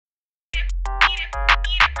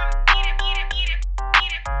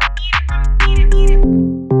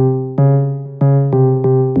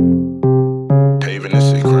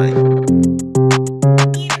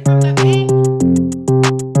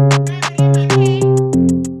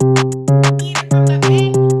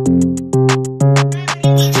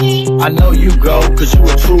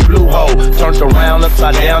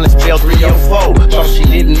upside down and spelled 304. Thought she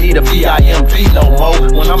didn't need a PIMP no more.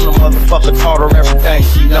 When I'm the motherfucker, taught her everything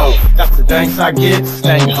she know. That's the thanks I get,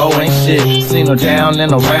 staying hoe ain't shit. Seen her down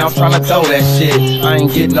and around tryna throw that shit. I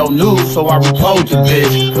ain't get no news, so I repoed the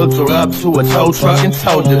bitch. Hooked her up to a tow truck and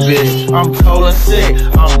towed the bitch. I'm cold and sick,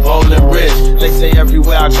 I'm bold and rich. They say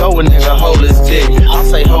everywhere I go a nigga hold his dick. I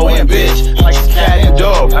say hoe and bitch, like it's cat and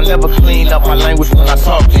dog. I never clean up my language when I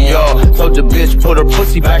talk to y'all. Told the bitch put her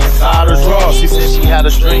pussy back inside her drawer. She said she had a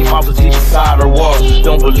dream I was deep inside her wall.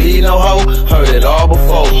 Don't believe no hoe, heard it all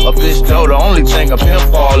before. A bitch though, the only thing a pimp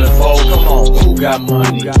falling for. Come on, who got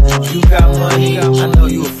money? You got money. I know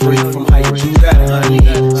you a freak from how you do that, honey.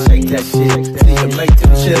 Shake that shit, see you make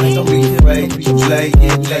them chips. Don't be afraid, you play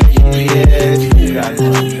it, naked, bitch. You got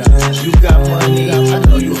money. You got money. I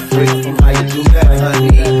know you a freak from how you do that, honey.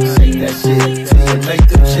 Shake that shit, see you make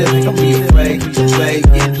them chips. Don't be afraid, you play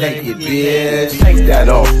it, naked, bitch. Take that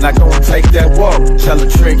off, not gonna take that walk. Tell a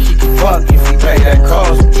trick he can fuck if he pay that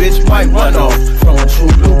cost. Bitch might run off from a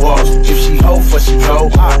true blue boss. If she hoe for she go,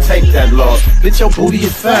 I'll take that loss. Bitch, your booty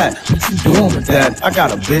is fat, what you doing with that? I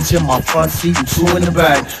got a bitch in my front seat and two in the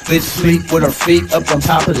back. Bitch sleep with her feet up on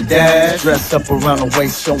top of the dash. Dressed up around the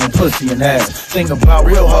waist showing pussy and ass. Thing about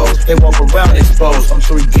real hoes, they walk around exposed. I'm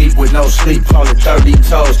 3 deep with no sleep, call it 30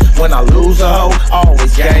 toes. When I lose a hoe, I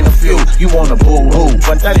always gain a few. You want a boo-hoo,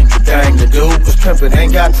 but that ain't the thing to do. Cause pimpin'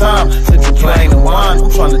 ain't got time to complain and whine.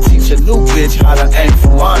 I'm trying to teach a new bitch how to aim for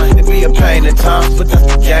mine. It be a pain at times, but that's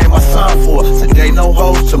the game I signed for. Today no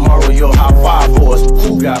hoes, tomorrow you'll high five for us.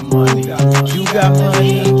 Who got money? You got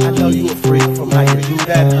money. I know you a freak from how you do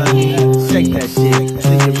that, honey. Shake that shit,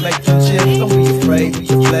 see you make them chips. Don't be afraid,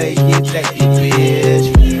 you play, get naked, bitch.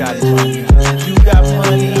 You got money. You got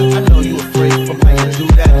money. I know you a freak from how you do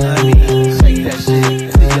that, honey. Shake that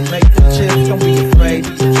shit, see you make them chips. Don't be afraid,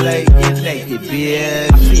 you play, get naked,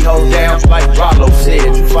 bitch. I see hold down like Ralo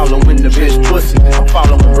said. You following the bitch pussy, I'm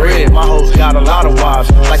following bread. My hoes got a lot of wives,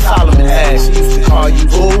 like Solomon had. She used to call you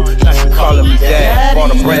boo, now she calling me dad.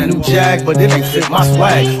 Bought a brand new Jag, but it ain't fit my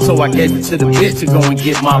swag. So I gave it to the bitch to go and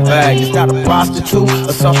get my bag. Is that a prostitute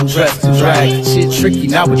or something dressed to drag? Shit tricky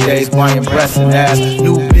nowadays, buying breasts and ass.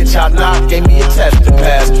 New bitch I knocked, gave me a test to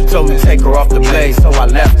pass. Told me take her off the blade, so I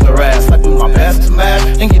left her ass. I do my best to mash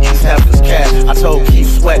and get these heifers cash. I told keep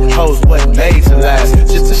sweating, hoes wasn't made to last.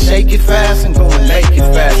 Just to shake it fast and go and make it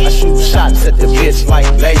fast. I shoot shots at the bitch like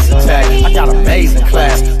laser tag. I got amazing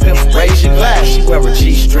class, pimps raise your glass. She wear a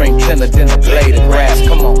G-string thinner than a blade of grass.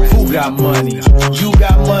 Come on, who got money? You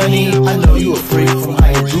got money. I know you a freak from how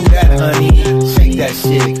you do that, honey. Shake that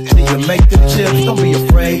shit, see you make them chips. Don't be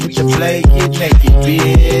afraid with your play, get naked,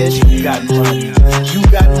 bitch. You got money. You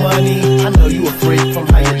got money. I know you a freak from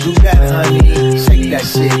how